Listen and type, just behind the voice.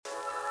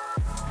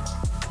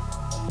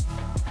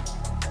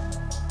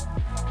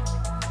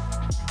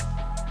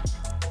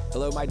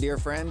Hello, my dear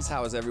friends.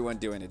 How is everyone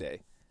doing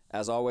today?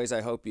 As always,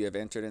 I hope you have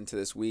entered into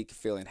this week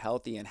feeling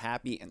healthy and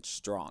happy and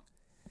strong.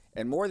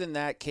 And more than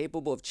that,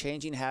 capable of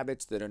changing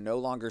habits that are no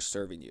longer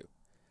serving you.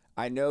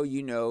 I know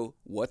you know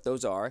what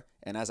those are,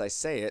 and as I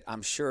say it,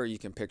 I'm sure you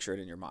can picture it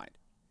in your mind.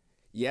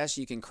 Yes,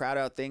 you can crowd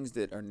out things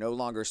that are no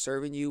longer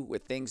serving you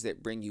with things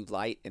that bring you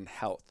light and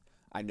health.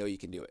 I know you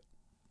can do it.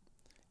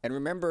 And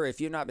remember,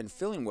 if you've not been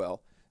feeling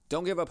well,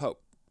 don't give up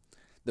hope.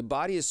 The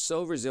body is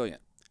so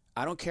resilient.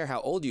 I don't care how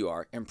old you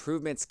are,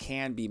 improvements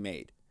can be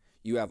made.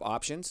 You have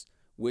options,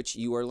 which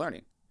you are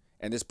learning.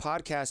 And this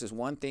podcast is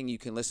one thing you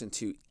can listen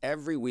to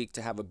every week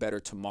to have a better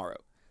tomorrow,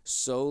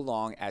 so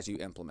long as you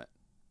implement.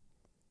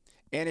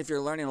 And if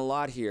you're learning a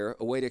lot here,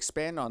 a way to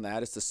expand on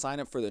that is to sign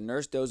up for the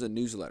Nurse Doza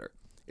newsletter.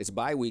 It's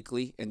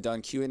bi-weekly and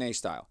done Q&A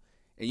style.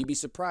 And you'd be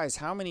surprised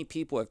how many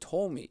people have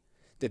told me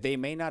that they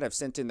may not have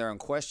sent in their own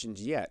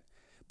questions yet,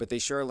 but they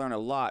sure learn a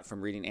lot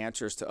from reading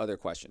answers to other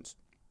questions.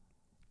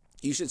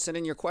 You should send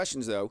in your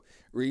questions, though.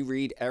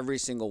 Reread every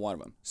single one of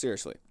them.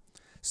 Seriously.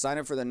 Sign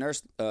up for the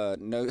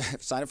newsletter.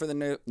 Sign up for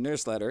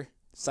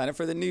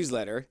the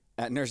newsletter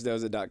at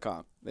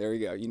nursedoza.com. There we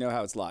go. You know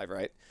how it's live,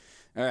 right?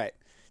 All right.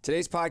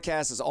 Today's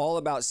podcast is all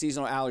about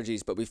seasonal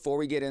allergies, but before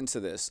we get into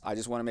this, I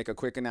just want to make a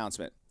quick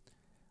announcement.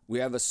 We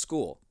have a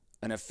school,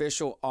 an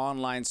official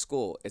online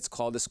school. It's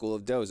called the School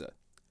of Doza.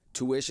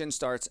 Tuition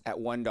starts at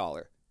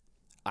 $1.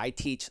 I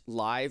teach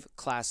live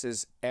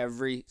classes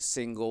every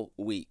single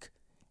week.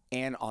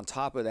 And on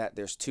top of that,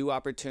 there's 2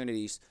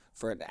 opportunities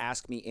for an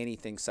Ask Me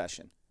Anything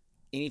session.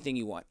 Anything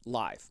you want,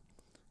 live.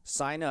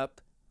 Sign up.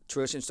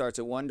 Tuition starts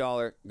at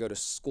 $1. Go to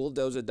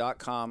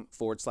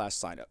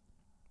schooldoza.com/sign up.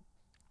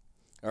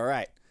 All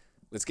right,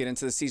 let's get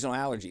into the seasonal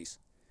allergies.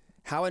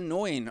 How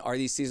annoying are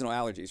these seasonal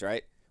allergies,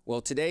 right?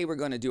 Well, today we're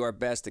going to do our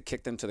best to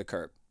kick them to the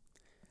curb.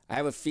 I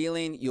have a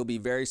feeling you'll be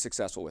very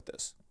successful with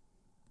this.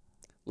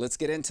 Let's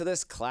get into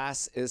this.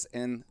 Class is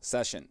in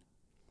session.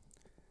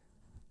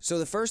 So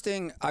the first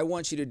thing I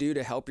want you to do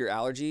to help your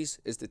allergies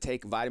is to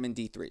take vitamin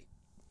D3.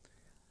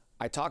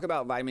 I talk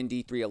about vitamin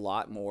D3 a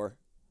lot more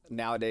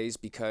nowadays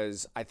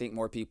because I think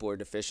more people are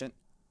deficient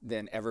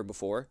than ever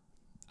before.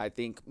 I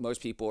think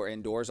most people are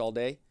indoors all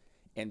day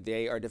and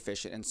they are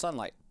deficient in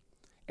sunlight.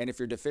 And if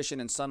you're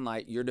deficient in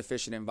sunlight, you're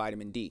deficient in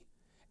vitamin D.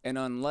 And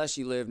unless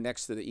you live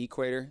next to the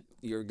equator,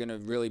 you're going to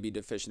really be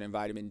deficient in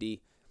vitamin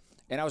D.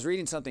 And I was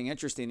reading something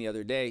interesting the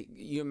other day.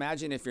 You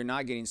imagine if you're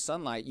not getting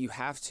sunlight, you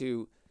have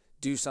to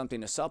do something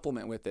to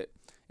supplement with it.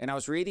 And I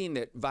was reading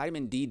that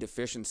vitamin D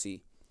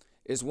deficiency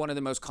is one of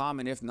the most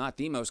common, if not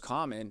the most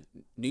common,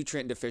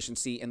 nutrient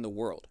deficiency in the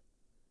world.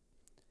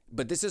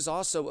 But this is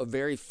also a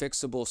very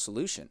fixable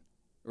solution,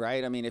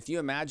 right? I mean, if you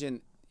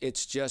imagine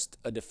it's just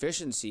a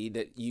deficiency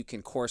that you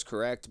can course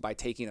correct by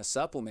taking a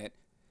supplement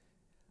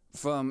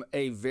from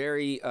a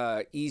very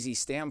easy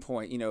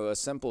standpoint, a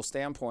simple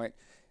standpoint,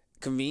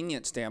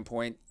 convenient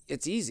standpoint,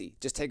 it's easy.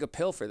 Just take a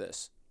pill for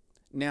this.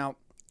 Now,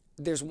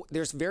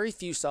 there's very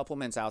few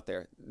supplements out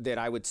there that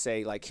I would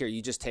say, like, here,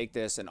 you just take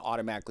this and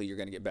automatically you're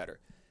going to get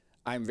better.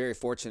 I'm very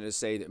fortunate to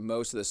say that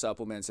most of the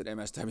supplements at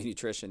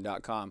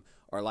mswnutrition.com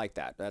are like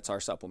that. That's our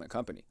supplement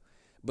company.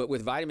 But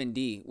with vitamin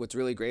D, what's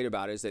really great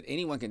about it is that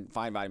anyone can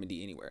find vitamin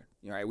D anywhere.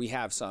 Right? We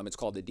have some. It's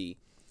called the D.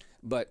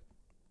 But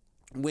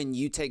when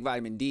you take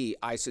vitamin D,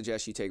 I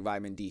suggest you take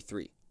vitamin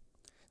D3.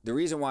 The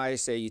reason why I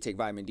say you take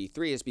vitamin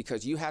D3 is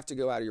because you have to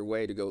go out of your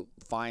way to go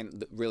find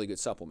the really good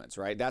supplements,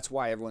 right? That's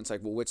why everyone's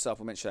like, well, which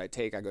supplement should I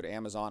take? I go to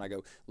Amazon, I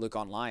go look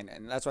online.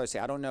 And that's why I say,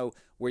 I don't know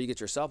where you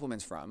get your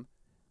supplements from.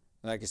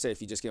 Like I said,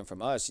 if you just get them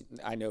from us,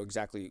 I know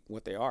exactly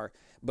what they are.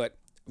 But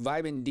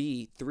vitamin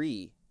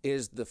D3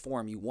 is the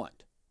form you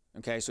want.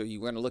 Okay, so you're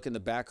going to look in the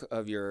back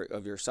of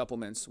your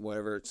supplements,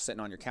 whatever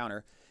sitting on your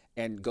counter,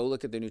 and go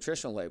look at the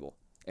nutritional label.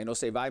 And it'll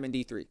say vitamin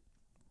D3.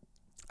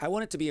 I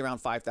want it to be around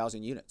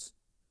 5,000 units.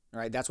 All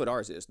right, that's what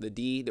ours is. The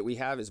D that we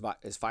have is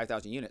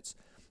 5,000 units.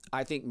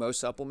 I think most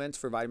supplements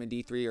for vitamin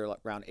D3 are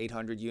around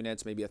 800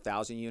 units, maybe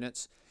 1,000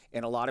 units.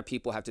 And a lot of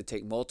people have to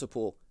take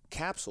multiple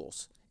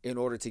capsules in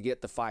order to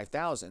get the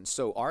 5,000.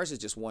 So ours is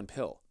just one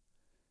pill.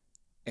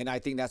 And I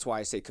think that's why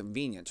I say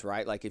convenience,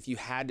 right? Like if you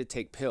had to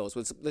take pills,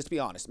 let's be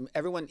honest,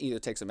 everyone either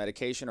takes a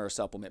medication or a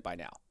supplement by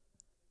now.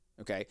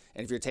 Okay,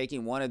 and if you're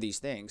taking one of these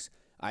things,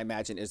 I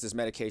imagine, is this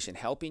medication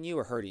helping you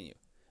or hurting you?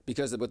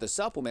 Because with a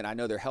supplement, I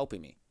know they're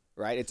helping me.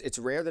 Right? It's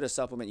rare that a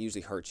supplement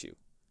usually hurts you,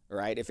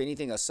 right? If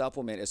anything, a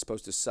supplement is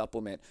supposed to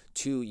supplement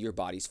to your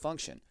body's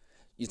function.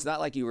 It's not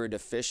like you were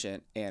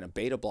deficient in a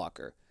beta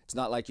blocker. It's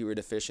not like you were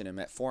deficient in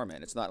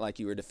metformin. It's not like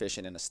you were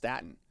deficient in a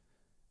statin,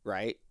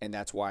 right? And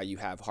that's why you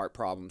have heart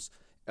problems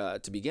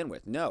to begin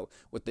with. No,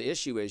 what the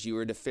issue is, you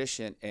were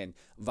deficient in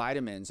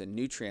vitamins and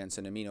nutrients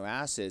and amino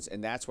acids,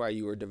 and that's why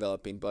you were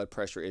developing blood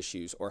pressure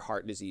issues or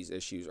heart disease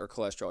issues or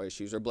cholesterol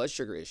issues or blood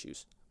sugar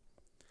issues.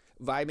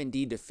 Vitamin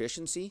D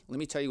deficiency, let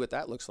me tell you what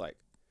that looks like.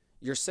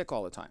 You're sick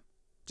all the time,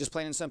 just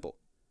plain and simple.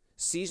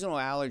 Seasonal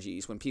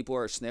allergies, when people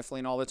are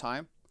sniffling all the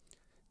time,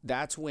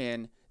 that's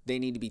when they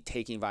need to be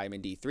taking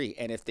vitamin D3.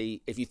 And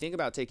if you think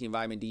about taking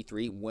vitamin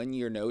D3 when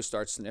your nose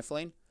starts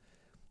sniffling,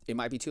 it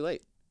might be too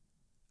late.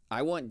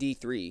 I want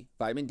D3,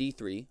 vitamin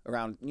D3,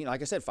 around,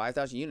 like I said,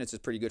 5,000 units is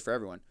pretty good for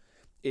everyone.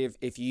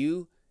 If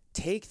you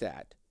take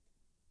that,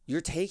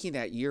 you're taking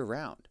that year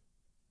round,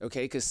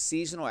 okay? Because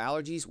seasonal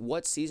allergies,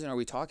 what season are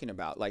we talking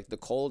about? Like the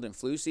cold and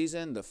flu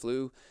season, the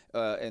flu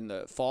in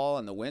the fall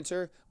and the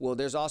winter? Well,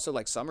 there's also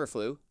like summer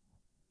flu,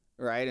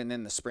 right? And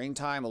then the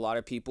springtime, a lot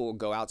of people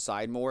go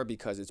outside more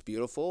because it's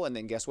beautiful. And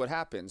then guess what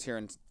happens? Here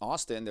in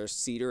Austin, there's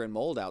cedar and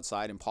mold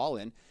outside and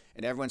pollen,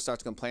 and everyone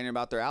starts complaining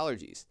about their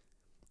allergies.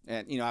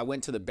 And, I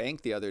went to the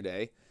bank the other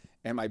day,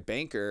 and my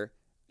banker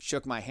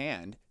shook my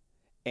hand.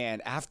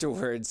 And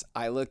afterwards,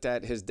 I looked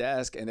at his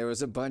desk, and there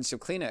was a bunch of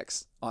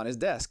Kleenex on his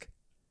desk.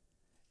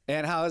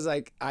 And I was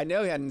like, I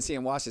know he hadn't seen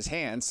him wash his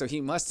hands, so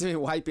he must have been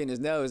wiping his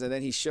nose. And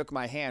then he shook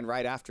my hand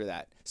right after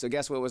that. So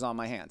guess what was on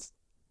my hands?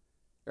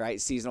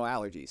 Right? Seasonal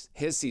allergies,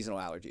 his seasonal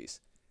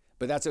allergies.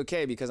 But that's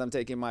okay because I'm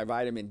taking my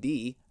vitamin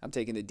D. I'm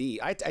taking the D.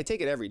 I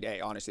take it every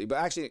day, honestly. But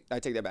actually, I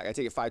take that back. I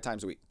take it 5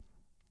 times a week.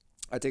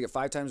 I take it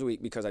 5 times a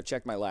week because I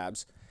check my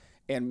labs.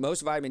 And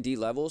most vitamin D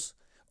levels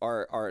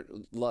are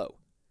low.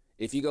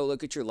 If you go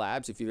look at your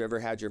labs, if you've ever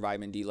had your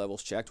vitamin D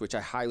levels checked, which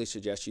I highly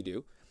suggest you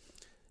do,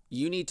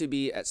 you need to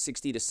be at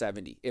 60 to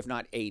 70, if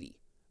not 80,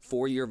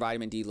 for your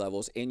vitamin D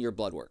levels in your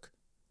blood work.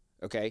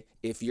 Okay?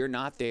 If you're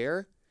not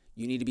there,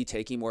 you need to be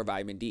taking more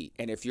vitamin D.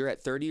 And if you're at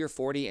 30 or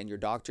 40 and your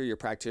doctor, your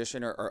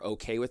practitioner are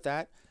okay with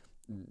that,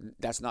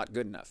 that's not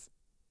good enough.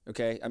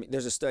 Okay? I mean,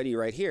 there's a study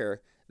right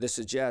here that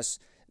suggests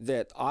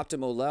that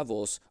optimal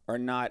levels are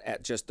not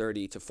at just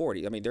 30 to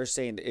 40. I mean, they're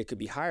saying that it could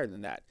be higher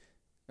than that.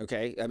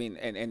 Okay? I mean,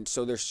 and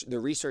so they're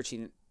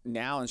researching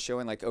now and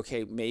showing like,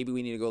 okay, maybe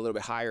we need to go a little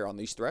bit higher on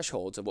these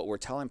thresholds of what we're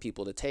telling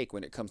people to take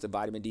when it comes to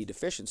vitamin D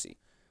deficiency.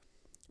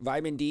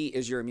 Vitamin D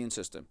is your immune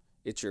system.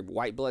 It's your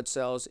white blood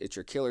cells, it's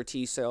your killer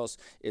T cells,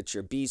 it's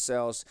your B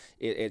cells,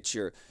 it's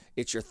your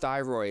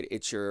thyroid,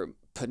 it's your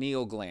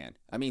pineal gland.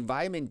 I mean,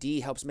 vitamin D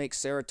helps make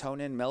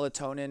serotonin,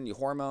 melatonin, your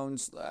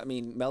hormones. I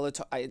mean,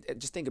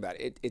 just think about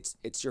it.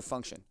 It's your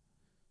function.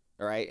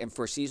 All right. And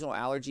for seasonal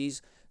allergies,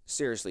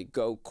 seriously,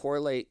 go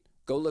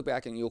look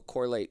back and you'll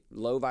correlate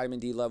low vitamin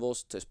D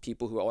levels to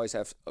people who always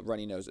have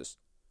runny noses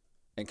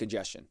and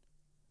congestion.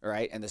 All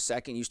right. And the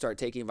second you start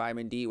taking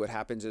vitamin D, what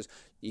happens is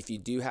if you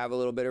do have a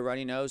little bit of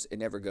runny nose, it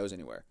never goes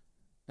anywhere.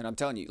 And I'm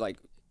telling you, like,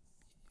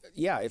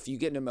 yeah, if you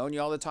get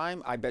pneumonia all the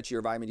time, I bet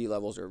your vitamin D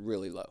levels are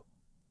really low.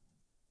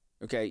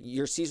 Okay.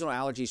 Your seasonal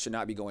allergies should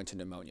not be going to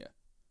pneumonia.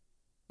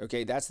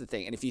 Okay. That's the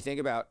thing. And if you think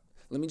about,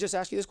 let me just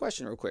ask you this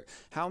question real quick.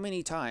 How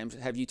many times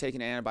have you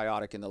taken an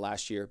antibiotic in the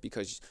last year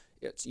because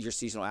your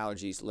seasonal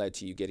allergies led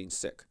to you getting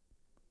sick?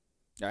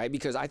 All right.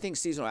 Because I think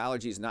seasonal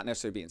allergies is not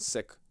necessarily being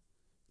sick.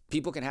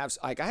 People can have,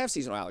 like, I have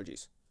seasonal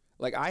allergies.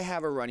 Like, I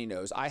have a runny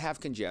nose. I have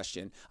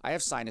congestion. I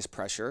have sinus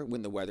pressure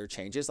when the weather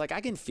changes. Like, I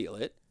can feel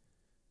it.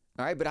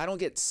 All right. But I don't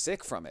get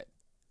sick from it.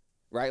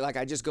 Right. Like,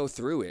 I just go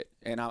through it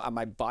and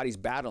my body's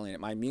battling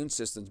it. My immune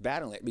system's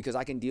battling it because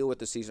I can deal with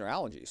the seasonal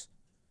allergies.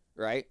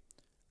 Right.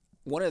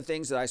 One of the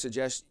things that I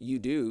suggest you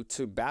do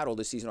to battle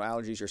the seasonal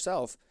allergies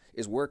yourself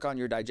is work on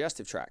your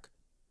digestive tract.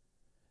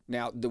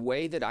 Now, the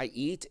way that I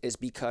eat is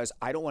because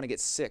I don't want to get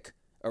sick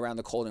around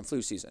the cold and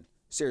flu season.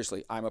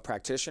 Seriously, I'm a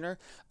practitioner.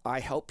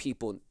 I help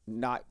people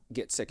not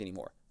get sick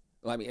anymore.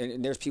 I mean,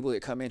 and there's people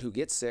that come in who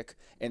get sick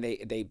and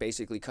they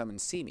basically come and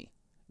see me.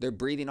 They're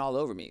breathing all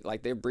over me.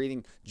 Like, they're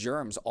breathing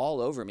germs all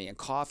over me and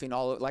coughing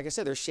all over. Like I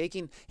said, they're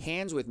shaking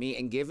hands with me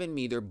and giving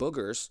me their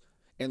boogers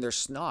and their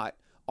snot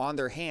on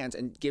their hands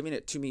and giving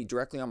it to me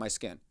directly on my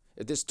skin.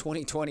 If this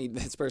 2020,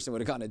 this person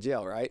would have gone to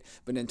jail, right?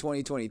 But in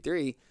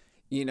 2023,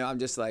 I'm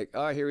just like,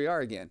 oh, here we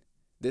are again.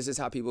 This is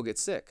how people get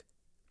sick.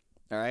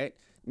 All right.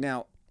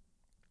 Now,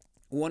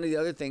 one of the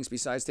other things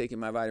besides taking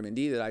my vitamin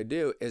D that I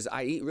do is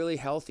I eat really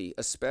healthy,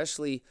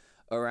 especially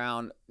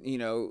around,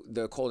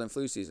 the cold and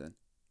flu season.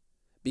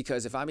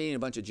 Because if I'm eating a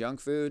bunch of junk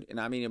food and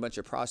I'm eating a bunch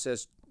of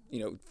processed,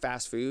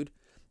 fast food,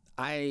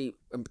 I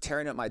am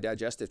tearing up my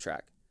digestive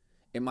tract.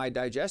 And my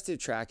digestive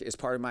tract is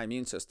part of my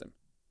immune system.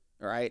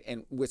 All right.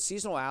 And with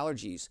seasonal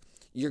allergies,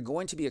 you're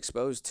going to be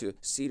exposed to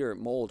cedar,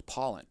 mold,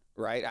 pollen,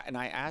 right? And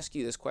I ask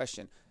you this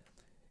question.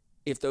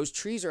 If those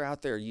trees are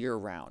out there year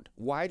round,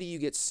 why do you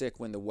get sick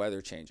when the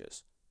weather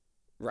changes,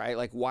 right?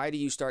 Like, why do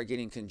you start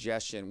getting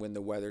congestion when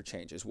the weather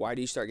changes? Why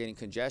do you start getting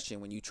congestion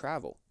when you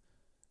travel,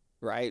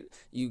 right?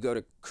 You go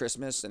to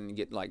Christmas and you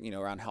get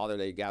around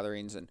holiday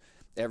gatherings and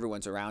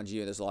everyone's around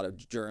you and there's a lot of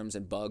germs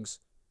and bugs,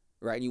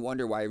 right? And you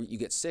wonder why you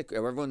get sick.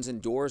 Everyone's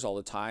indoors all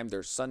the time.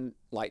 They're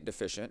sunlight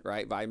deficient,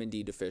 right? Vitamin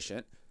D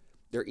deficient.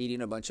 They're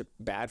eating a bunch of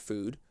bad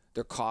food.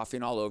 They're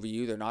coughing all over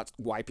you. They're not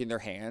wiping their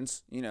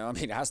hands.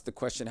 Ask the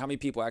question, how many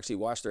people actually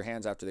wash their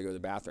hands after they go to the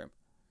bathroom?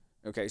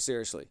 Okay,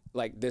 seriously.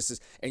 Like, this is,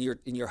 and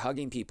you're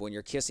hugging people and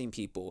you're kissing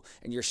people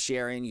and you're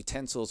sharing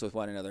utensils with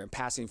one another and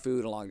passing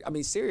food along. I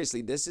mean,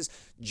 seriously, this is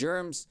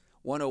germs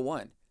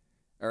 101.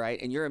 All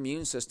right. And your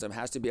immune system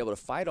has to be able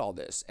to fight all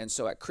this. And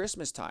so at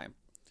Christmas time,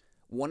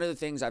 one of the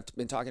things I've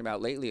been talking about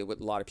lately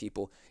with a lot of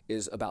people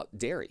is about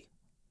dairy.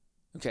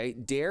 Okay,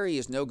 dairy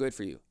is no good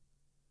for you.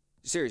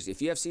 Seriously,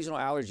 if you have seasonal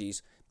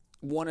allergies,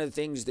 one of the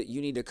things that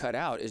you need to cut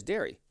out is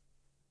dairy.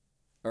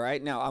 All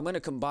right, now I'm going to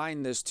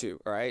combine this too.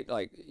 All right,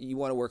 like you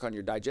want to work on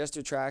your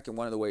digestive tract, and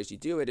one of the ways you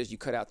do it is you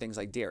cut out things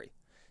like dairy.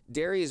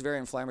 Dairy is very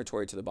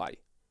inflammatory to the body.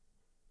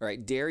 All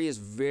right, dairy is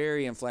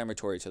very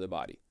inflammatory to the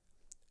body.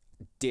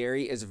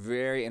 Dairy is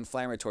very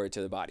inflammatory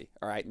to the body.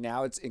 All right,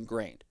 now it's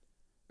ingrained.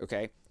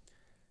 Okay,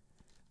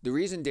 the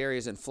reason dairy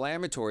is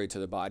inflammatory to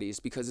the body is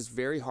because it's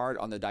very hard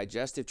on the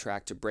digestive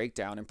tract to break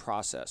down and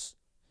process.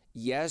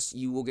 Yes,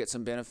 you will get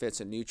some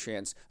benefits and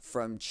nutrients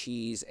from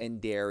cheese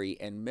and dairy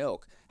and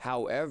milk.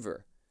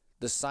 However,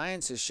 the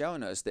science has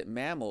shown us that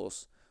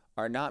mammals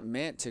are not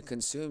meant to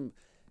consume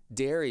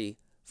dairy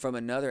from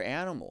another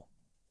animal.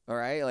 All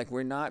right, like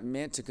we're not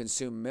meant to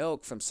consume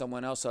milk from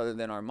someone else other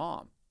than our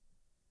mom.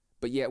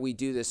 But yet we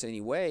do this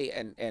anyway,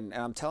 and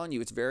I'm telling you,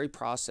 it's very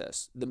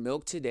processed. The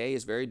milk today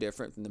is very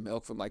different than the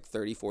milk from like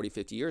 30, 40,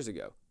 50 years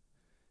ago.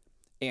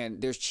 And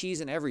there's cheese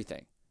in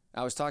everything.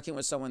 I was talking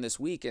with someone this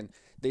week, and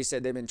they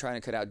said they've been trying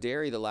to cut out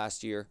dairy the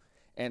last year,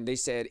 and they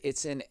said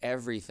it's in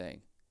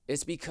everything.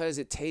 It's because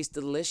it tastes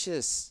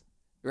delicious,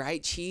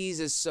 right?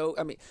 Cheese is so,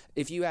 I mean,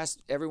 if you ask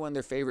everyone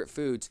their favorite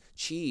foods,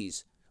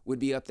 cheese would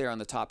be up there on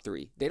the top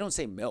 3. They don't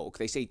say milk,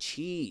 they say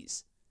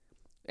cheese.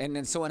 And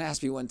then someone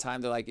asked me one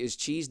time, they're like, is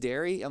cheese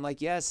dairy? I'm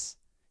like, yes,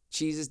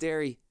 cheese is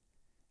dairy.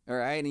 All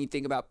right. And you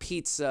think about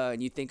pizza,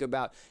 and you think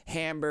about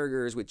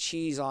hamburgers with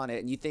cheese on it,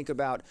 and you think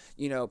about,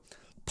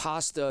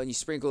 pasta, and you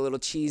sprinkle a little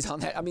cheese on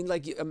that. I mean,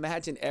 like,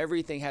 imagine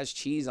everything has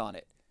cheese on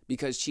it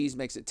because cheese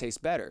makes it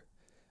taste better.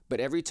 But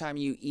every time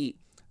you eat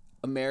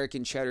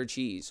American cheddar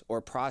cheese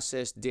or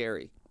processed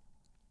dairy,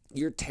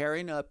 you're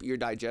tearing up your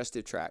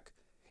digestive tract.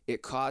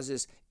 It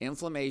causes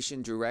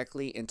inflammation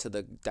directly into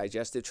the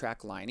digestive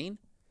tract lining.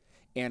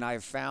 And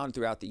I've found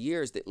throughout the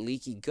years that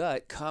leaky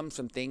gut comes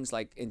from things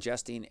like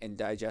ingesting and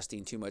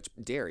digesting too much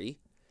dairy.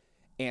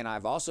 And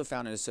I've also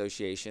found an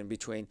association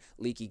between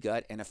leaky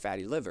gut and a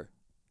fatty liver.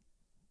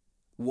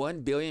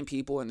 1 billion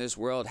people in this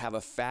world have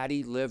a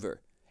fatty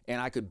liver. And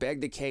I could beg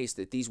the case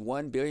that these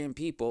 1 billion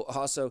people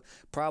also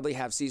probably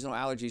have seasonal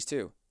allergies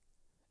too.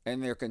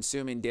 And they're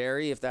consuming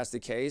dairy if that's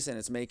the case, and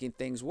it's making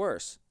things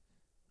worse.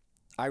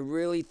 I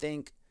really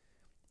think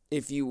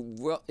if you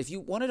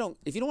don't want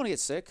to get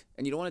sick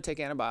and you don't want to take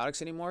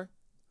antibiotics anymore,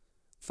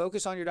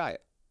 focus on your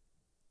diet.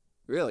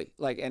 Really.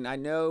 And I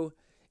know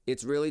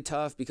it's really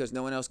tough because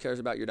no one else cares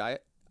about your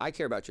diet. I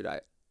care about your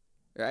diet,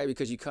 right?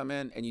 Because you come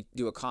in and you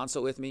do a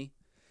consult with me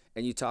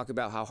and you talk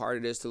about how hard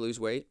it is to lose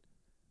weight.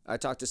 I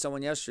talked to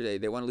someone yesterday.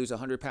 They want to lose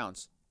 100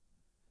 pounds.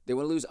 They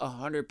want to lose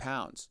 100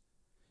 pounds.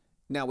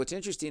 Now, what's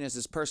interesting is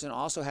this person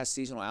also has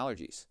seasonal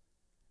allergies.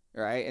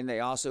 Right. And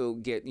they also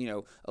get,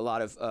 a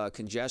lot of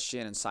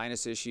congestion and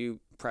sinus issue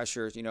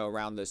pressures,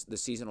 around the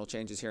seasonal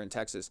changes here in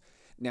Texas.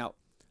 Now,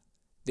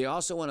 they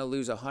also want to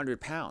lose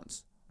 100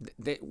 pounds.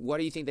 What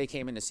do you think they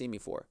came in to see me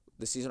for?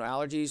 The seasonal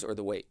allergies or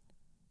the weight?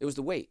 It was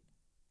the weight.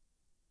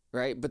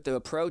 Right. But the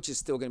approach is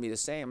still going to be the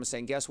same. I'm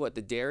saying, guess what?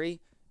 The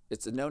dairy,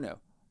 it's a no-no.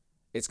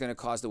 It's going to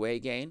cause the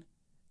weight gain.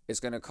 It's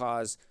going to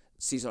cause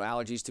seasonal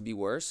allergies to be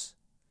worse.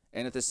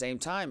 And at the same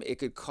time, it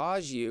could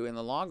cause you in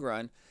the long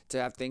run to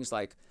have things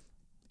like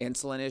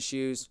insulin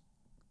issues,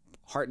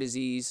 heart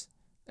disease,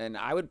 and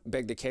I would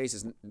beg the case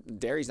is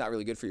dairy's not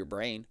really good for your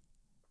brain.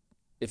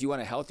 If you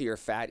want a healthier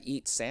fat,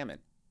 eat salmon.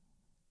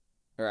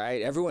 All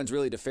right, everyone's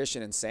really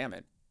deficient in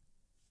salmon,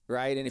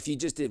 right? And if you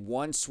just did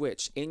one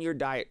switch in your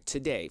diet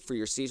today for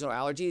your seasonal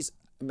allergies,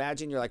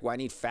 imagine you're like, well, I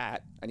need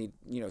fat. I need,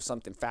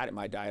 something fat in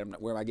my diet.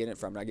 Where am I getting it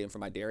from? I'm not getting it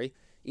from my dairy.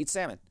 Eat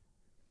salmon.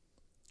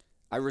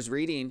 I was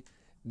reading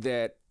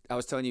that I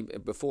was telling you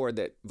before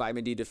that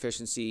vitamin D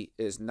deficiency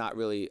is not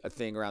really a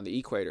thing around the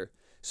equator.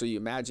 So you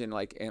imagine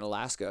like in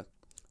Alaska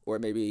or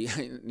maybe,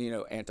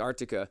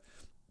 Antarctica,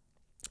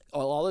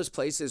 all those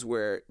places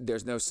where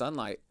there's no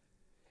sunlight.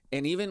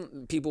 And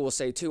even people will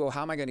say too, oh,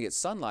 how am I going to get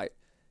sunlight?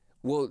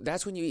 Well,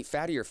 that's when you eat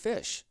fattier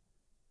fish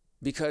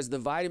because the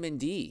vitamin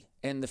D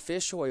and the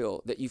fish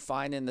oil that you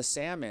find in the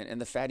salmon and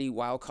the fatty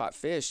wild-caught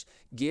fish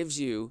gives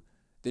you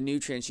the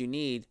nutrients you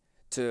need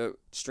to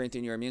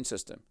strengthen your immune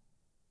system.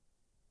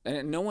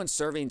 And no one's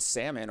serving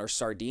salmon or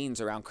sardines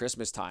around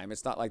Christmas time.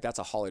 It's not like that's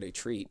a holiday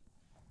treat,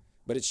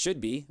 but it should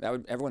be.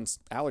 Everyone's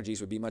allergies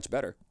would be much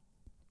better.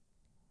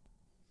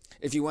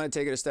 If you want to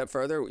take it a step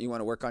further, you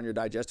want to work on your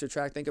digestive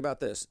tract, think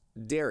about this.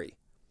 Dairy.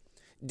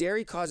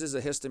 Dairy causes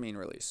a histamine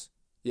release.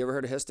 You ever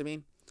heard of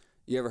histamine?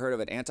 You ever heard of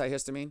an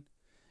antihistamine?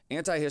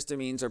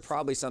 Antihistamines are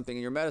probably something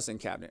in your medicine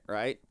cabinet,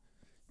 right?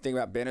 Think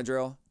about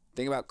Benadryl.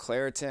 Think about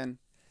Claritin.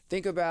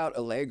 Think about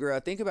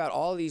Allegra. Think about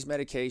all of these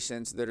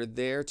medications that are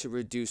there to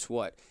reduce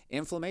what?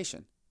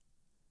 Inflammation.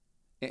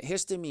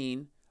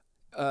 Histamine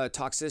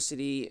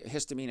toxicity,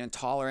 histamine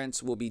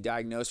intolerance will be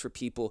diagnosed for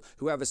people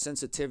who have a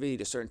sensitivity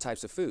to certain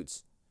types of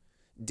foods.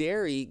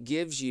 Dairy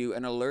gives you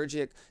an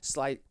allergic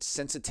slight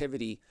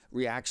sensitivity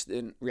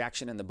reaction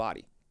in the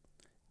body.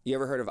 You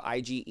ever heard of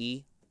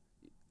IgE?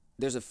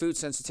 There's a food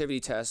sensitivity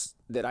test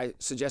that I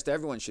suggest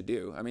everyone should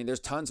do. I mean, there's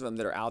tons of them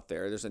that are out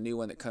there. There's a new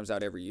one that comes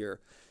out every year.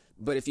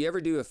 But if you ever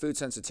do a food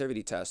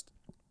sensitivity test,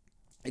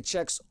 it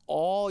checks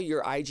all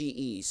your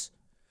IgEs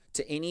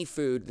to any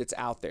food that's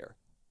out there,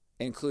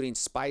 including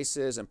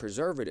spices and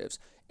preservatives.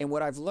 And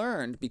what I've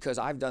learned, because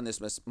I've done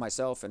this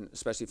myself, and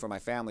especially for my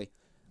family,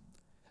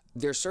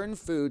 there's certain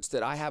foods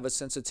that I have a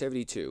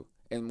sensitivity to.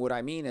 And what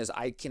I mean is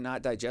I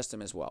cannot digest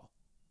them as well.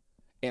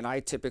 And I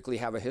typically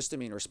have a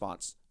histamine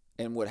response.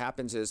 And what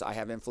happens is I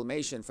have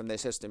inflammation from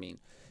this histamine.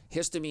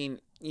 Histamine,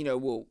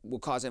 will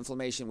cause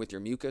inflammation with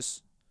your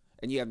mucus.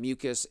 And you have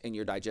mucus in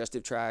your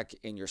digestive tract,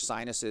 in your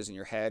sinuses, in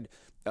your head.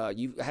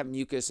 You have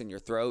mucus in your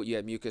throat. You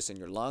have mucus in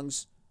your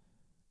lungs,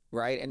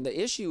 right? And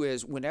the issue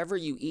is whenever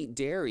you eat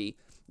dairy,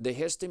 the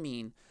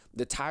histamine,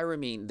 the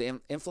tyramine, the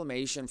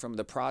inflammation from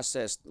the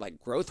processed like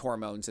growth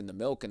hormones in the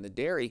milk and the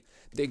dairy,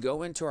 they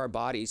go into our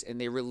bodies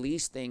and they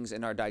release things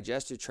in our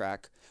digestive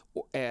tract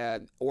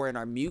or in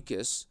our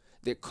mucus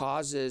that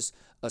causes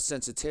a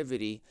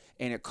sensitivity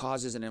and it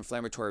causes an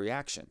inflammatory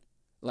reaction.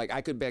 Like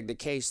I could beg the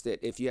case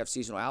that if you have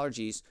seasonal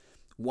allergies,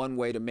 one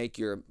way to make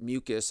your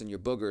mucus and your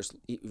boogers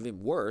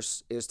even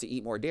worse is to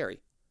eat more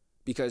dairy.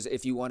 Because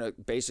if you want to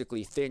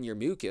basically thin your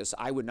mucus,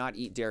 I would not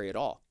eat dairy at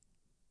all.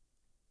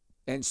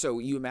 And so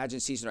you imagine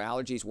seasonal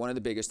allergies, one of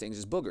the biggest things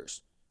is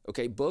boogers.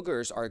 Okay,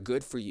 boogers are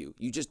good for you.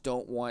 You just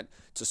don't want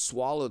to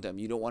swallow them.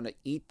 You don't want to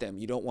eat them.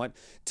 You don't want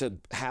to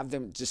have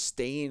them just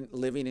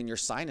living in your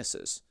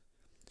sinuses.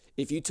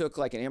 If you took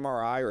like an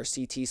MRI or a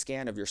CT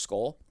scan of your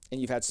skull and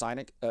you've had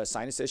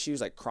sinus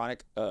issues like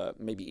chronic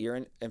maybe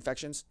ear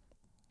infections,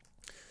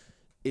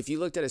 if you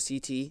looked at a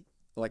CT,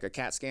 like a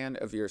CAT scan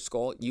of your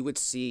skull, you would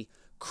see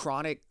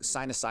chronic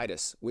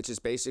sinusitis, which is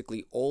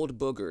basically old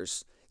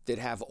boogers that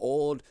have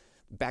old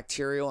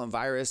bacterial and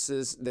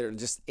viruses that are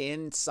just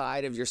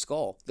inside of your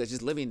skull. They're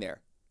just living there,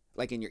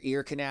 like in your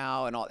ear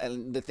canal and all.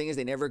 And the thing is,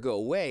 they never go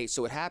away.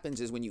 So what happens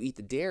is when you eat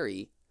the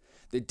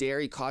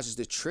dairy causes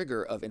the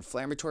trigger of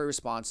inflammatory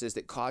responses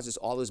that causes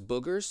all those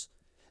boogers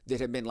that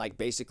have been like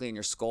basically in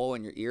your skull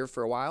and your ear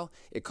for a while.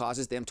 It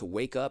causes them to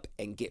wake up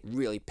and get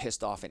really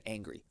pissed off and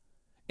angry.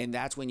 And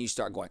that's when you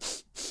start going,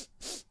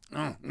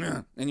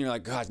 and you're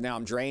like, God, now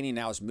I'm draining,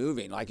 now it's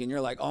moving. Like, and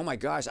you're like, oh my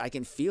gosh, I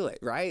can feel it,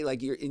 right?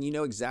 Like and you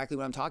know exactly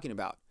what I'm talking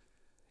about.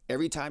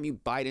 Every time you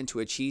bite into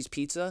a cheese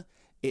pizza,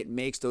 it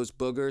makes those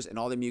boogers and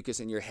all the mucus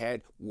in your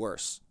head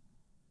worse.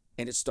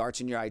 And it starts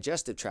in your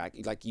digestive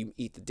tract. Like you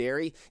eat the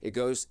dairy, it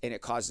goes and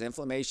it causes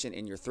inflammation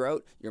in your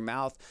throat, your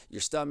mouth,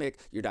 your stomach,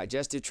 your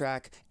digestive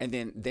tract, and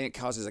then it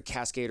causes a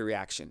cascade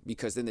reaction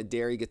because then the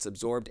dairy gets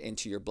absorbed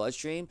into your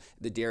bloodstream.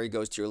 The dairy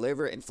goes to your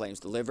liver, inflames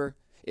the liver.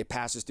 It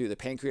passes through the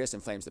pancreas,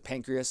 inflames the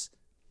pancreas.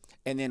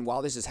 And then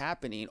while this is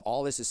happening,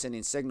 all this is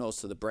sending signals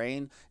to the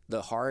brain,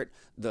 the heart,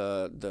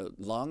 the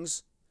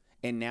lungs,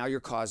 and now you're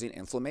causing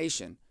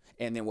inflammation.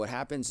 And then what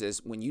happens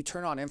is when you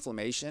turn on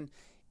inflammation,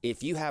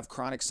 if you have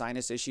chronic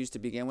sinus issues to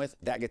begin with,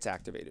 that gets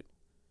activated.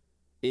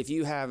 If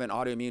you have an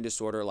autoimmune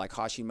disorder like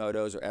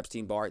Hashimoto's or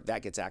Epstein-Barr,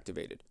 that gets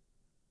activated.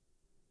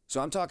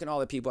 So I'm talking to all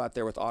the people out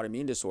there with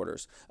autoimmune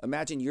disorders.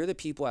 Imagine you're the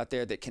people out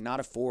there that cannot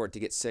afford to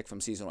get sick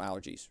from seasonal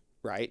allergies,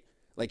 right?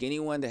 Like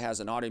anyone that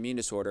has an autoimmune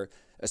disorder,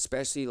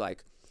 especially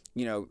like,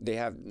 they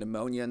have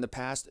pneumonia in the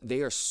past,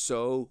 they are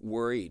so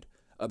worried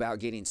about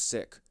getting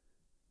sick,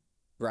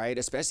 right?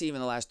 Especially even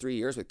the last 3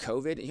 years with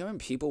COVID. When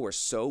people were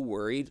so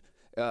worried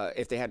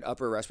if they had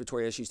upper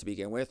respiratory issues to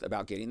begin with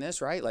about getting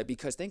this, right? Like,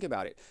 because think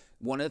about it.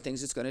 One of the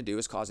things it's going to do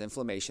is cause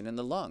inflammation in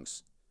the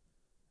lungs,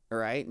 all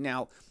right?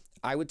 Now,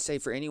 I would say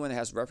for anyone that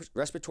has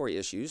respiratory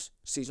issues,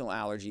 seasonal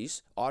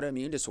allergies,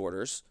 autoimmune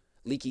disorders,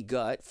 leaky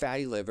gut,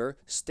 fatty liver,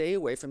 stay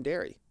away from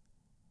dairy.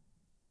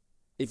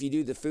 If you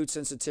do the food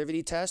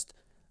sensitivity test,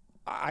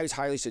 I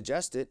highly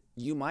suggest it.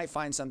 You might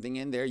find something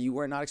in there you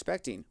were not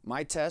expecting.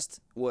 My test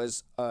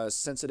was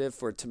sensitive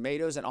for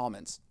tomatoes and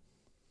almonds.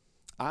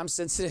 I'm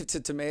sensitive to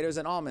tomatoes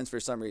and almonds for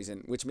some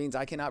reason, which means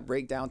I cannot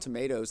break down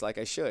tomatoes like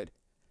I should.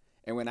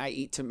 And when I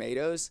eat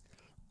tomatoes,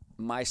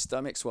 my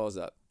stomach swells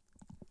up.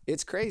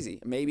 It's crazy.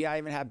 Maybe I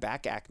even have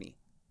back acne.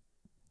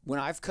 When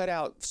I've cut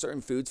out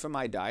certain foods from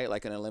my diet,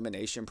 like an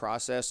elimination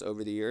process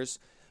over the years,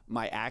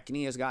 my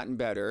acne has gotten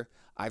better.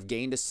 I've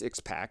gained a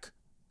 6-pack.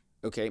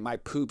 Okay, my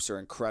poops are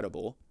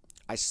incredible.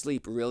 I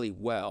sleep really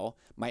well.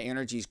 My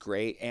energy's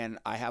great, and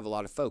I have a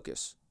lot of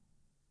focus.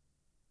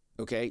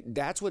 Okay,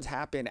 that's what's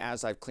happened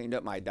as I've cleaned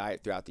up my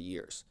diet throughout the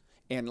years.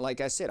 And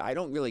like I said, I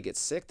don't really get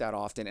sick that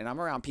often, and I'm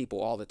around people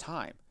all the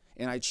time.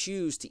 And I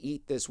choose to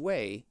eat this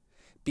way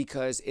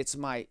because it's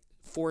my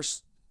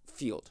force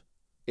field.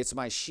 It's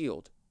my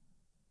shield,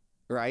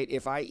 right?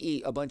 If I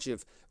eat a bunch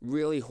of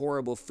really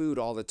horrible food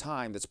all the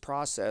time that's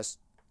processed,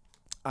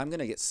 I'm going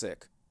to get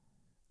sick.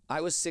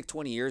 I was sick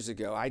 20 years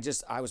ago.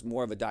 I was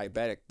more of a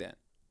diabetic then.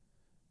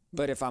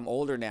 But if I'm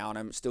older now and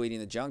I'm still eating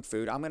the junk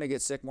food, I'm going to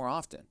get sick more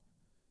often.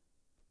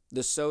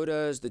 The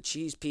sodas, the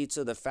cheese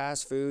pizza, the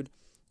fast food,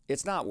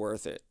 it's not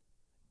worth it.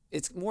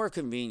 It's more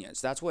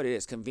convenience. That's what it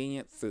is,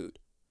 convenient food,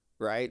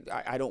 right?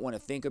 I don't want to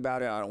think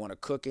about it. I don't want to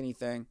cook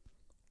anything.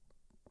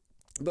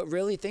 But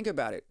really think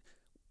about it.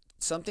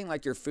 Something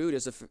like your food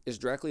is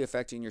directly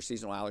affecting your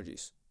seasonal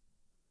allergies.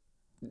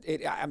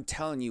 I'm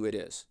telling you it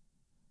is,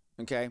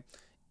 okay?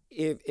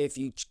 if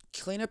you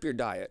clean up your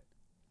diet,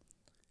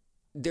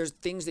 there's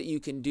things that you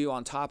can do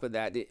on top of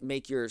that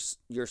make your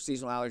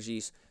seasonal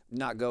allergies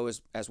not go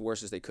as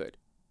worse as they could.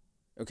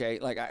 Okay,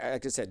 like I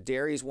said,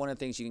 dairy is one of the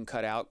things you can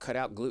cut out. Cut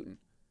out gluten.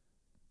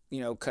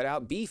 Cut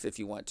out beef if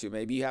you want to.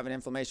 Maybe you have an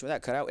inflammation with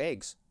that. Cut out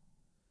eggs.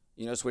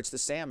 Switch to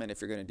salmon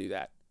if you're going to do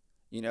that.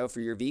 For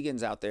your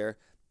vegans out there,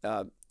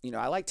 I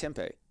like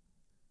tempeh.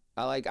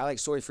 I like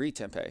soy-free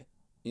tempeh.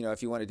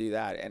 If you want to do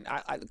that.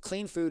 And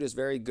clean food is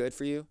very good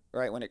for you,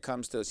 right? When it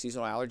comes to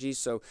seasonal allergies,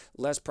 so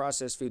less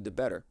processed food, the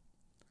better.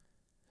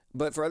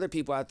 But for other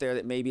people out there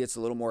that maybe it's a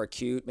little more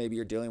acute, maybe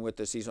you're dealing with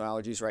the seasonal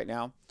allergies right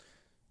now,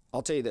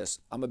 I'll tell you this.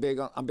 I'm big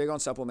on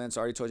supplements. I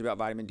already told you about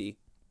vitamin D.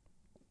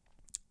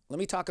 Let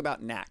me talk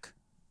about NAC,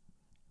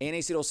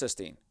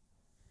 N-acetylcysteine.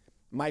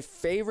 My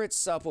favorite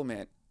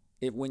supplement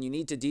when you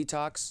need to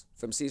detox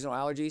from seasonal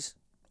allergies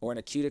or an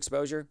acute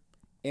exposure,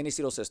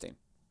 N-acetylcysteine.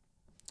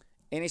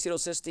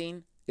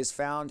 N-acetylcysteine is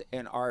found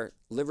in our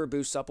Liver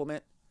Boost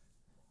supplement.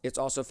 It's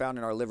also found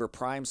in our Liver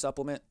Prime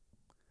supplement.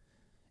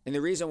 And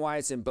the reason why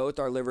it's in both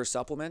our liver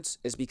supplements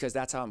is because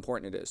that's how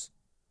important it is.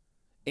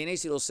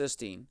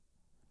 N-acetylcysteine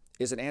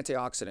is an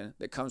antioxidant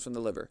that comes from the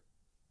liver.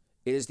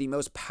 It is the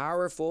most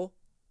powerful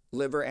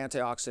liver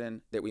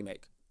antioxidant that we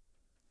make.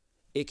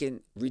 It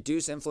can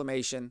reduce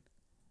inflammation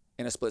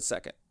in a split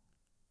second.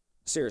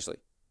 Seriously.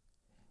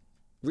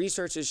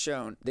 Research has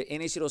shown that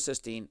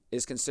N-acetylcysteine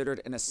is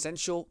considered an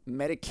essential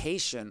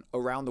medication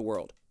around the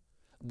world.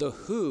 The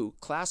WHO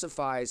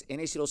classifies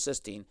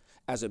N-acetylcysteine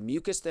as a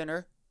mucus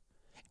thinner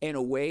and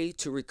a way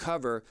to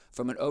recover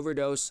from an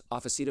overdose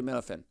off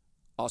acetaminophen,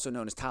 also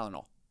known as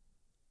Tylenol.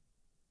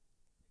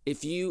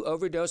 If you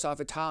overdose off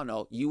of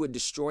Tylenol, you would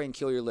destroy and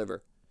kill your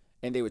liver.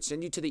 And they would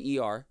send you to the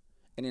ER,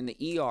 and in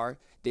the ER,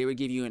 they would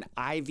give you an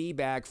IV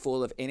bag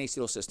full of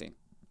N-acetylcysteine.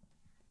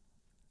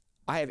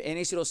 I have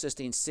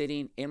N-acetylcysteine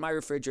sitting in my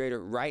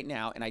refrigerator right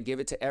now, and I give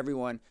it to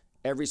everyone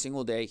every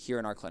single day here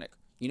in our clinic.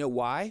 You know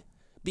why?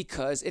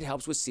 Because it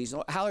helps with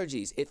seasonal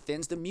allergies. It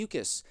thins the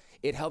mucus.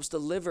 It helps the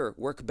liver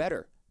work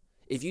better.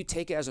 If you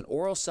take it as an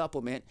oral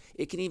supplement,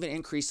 it can even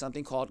increase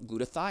something called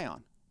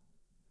glutathione.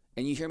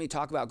 And you hear me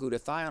talk about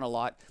glutathione a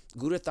lot.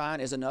 Glutathione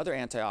is another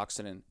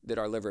antioxidant that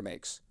our liver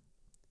makes.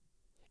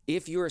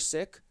 If you're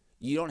sick,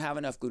 you don't have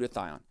enough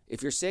glutathione.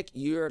 If you're sick,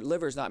 your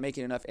liver is not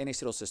making enough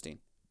N-acetylcysteine.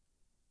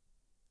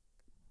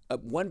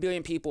 1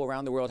 billion people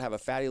around the world have a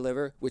fatty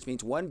liver, which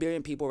means 1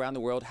 billion people around the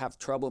world have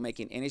trouble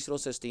making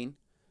N-acetylcysteine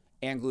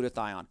and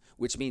glutathione,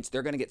 which means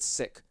they're going to get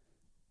sick.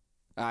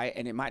 All right?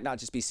 And it might not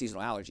just be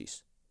seasonal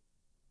allergies.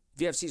 If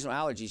you have seasonal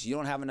allergies, you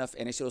don't have enough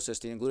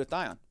N-acetylcysteine and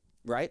glutathione,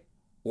 right?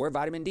 Or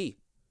vitamin D,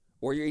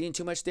 or you're eating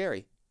too much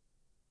dairy,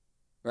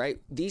 right?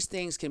 These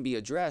things can be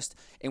addressed.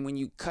 And when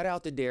you cut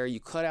out the dairy, you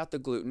cut out the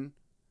gluten,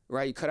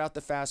 right? You cut out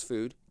the fast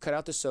food, cut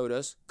out the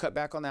sodas, cut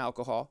back on the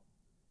alcohol.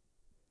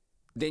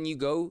 Then you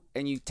go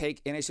and you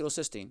take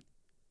N-acetylcysteine.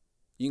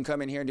 You can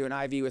come in here and do an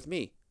IV with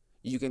me.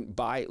 You can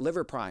buy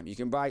Liver Prime. You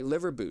can buy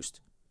Liver Boost.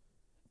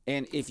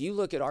 And if you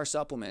look at our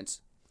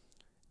supplements,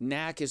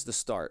 NAC is the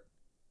start.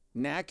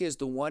 NAC is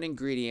the one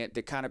ingredient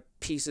that kind of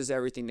pieces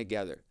everything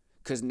together.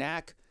 Because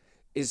NAC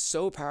is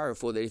so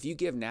powerful that if you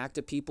give NAC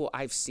to people,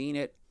 I've seen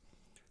it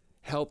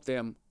help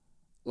them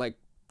like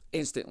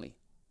instantly.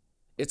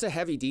 It's a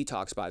heavy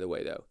detox, by the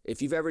way, though.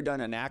 If you've ever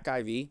done a NAC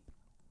IV,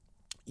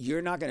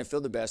 you're not going to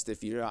feel the best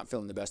if you're not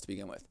feeling the best to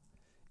begin with.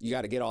 You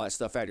got to get all that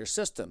stuff out of your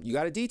system. You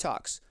got to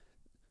detox.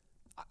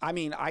 I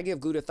mean, I give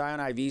glutathione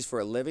IVs for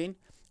a living,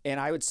 and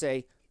I would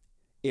say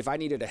if I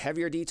needed a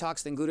heavier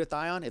detox than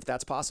glutathione, if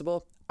that's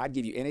possible, I'd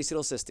give you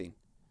N-acetylcysteine.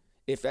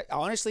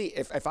 Honestly,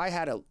 if I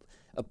had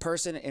a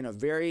person in a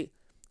very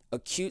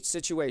acute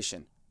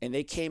situation and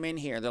they came in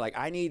here and they're like,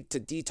 I need to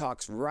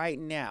detox right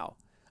now,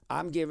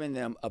 I'm giving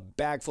them a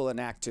bag full of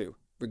NAC too,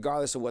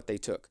 regardless of what they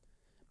took.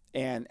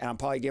 And I'm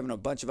probably giving them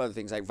a bunch of other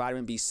things like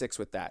vitamin B6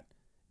 with that,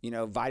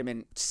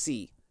 vitamin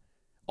C.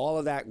 All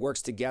of that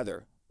works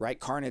together, right?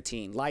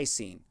 Carnitine,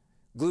 lysine,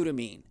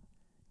 glutamine.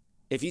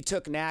 If you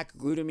took NAC,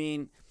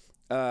 glutamine,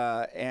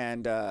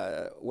 and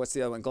what's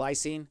the other one?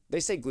 Glycine.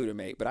 They say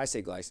glutamate, but I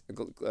say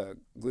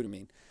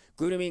glutamine.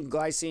 Glutamine,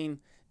 glycine,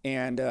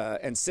 and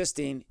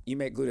cysteine, you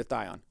make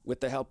glutathione with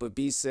the help of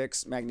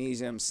B6,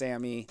 magnesium,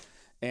 SAMe,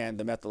 and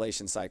the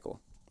methylation cycle.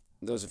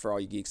 Those are for all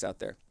you geeks out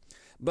there.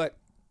 But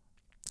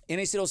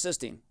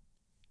N-acetylcysteine,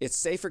 it's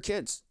safe for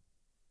kids.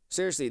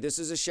 Seriously, this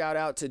is a shout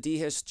out to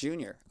DHIST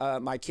Jr.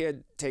 My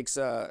kid takes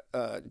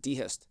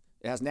DHIST.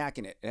 It has NAC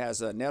in it. It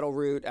has nettle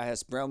root, it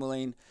has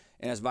bromelain, and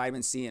it has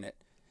vitamin C in it.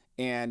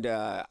 And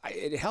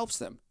it helps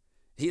them.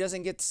 He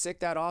doesn't get sick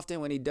that often.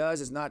 When he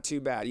does, it's not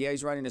too bad. Yeah,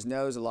 he's running his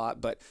nose a lot,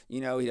 but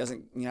he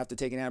doesn't have to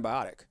take an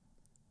antibiotic.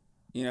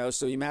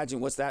 So imagine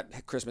what's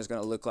that Christmas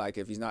going to look like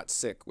if he's not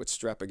sick with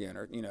strep again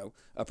or,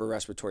 upper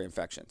respiratory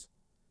infections.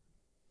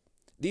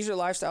 These are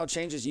lifestyle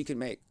changes you can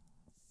make.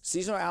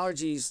 Seasonal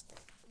allergies,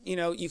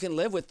 you can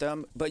live with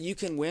them, but you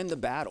can win the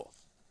battle.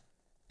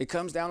 It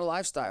comes down to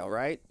lifestyle,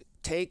 right?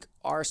 Take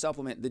our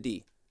supplement, the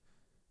D.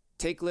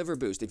 Take Liver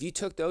Boost. If you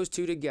took those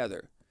two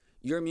together,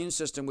 your immune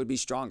system would be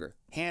stronger,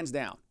 hands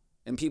down.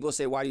 And people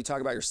say, why do you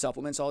talk about your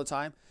supplements all the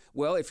time?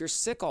 Well, if you're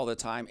sick all the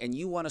time and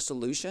you want a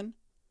solution,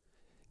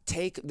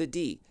 take the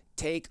D.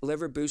 Take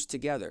Liver Boost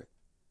together.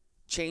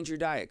 Change your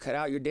diet. Cut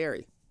out your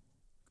dairy.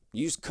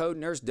 Use code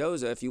Nurse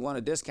Doza if you want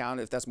a discount,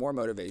 if that's more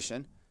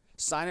motivation.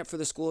 Sign up for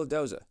the School of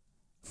Doza.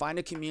 Find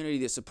a community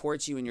that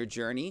supports you in your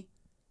journey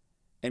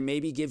and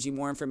maybe gives you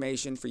more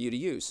information for you to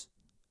use.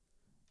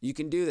 You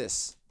can do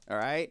this, all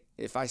right?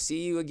 If I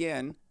see you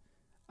again,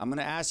 I'm going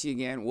to ask you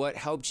again what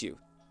helped you,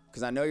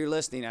 because I know you're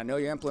listening. I know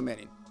you're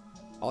implementing.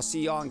 I'll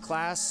see y'all in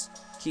class.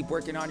 Keep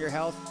working on your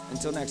health.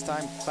 Until next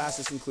time, class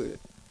is concluded.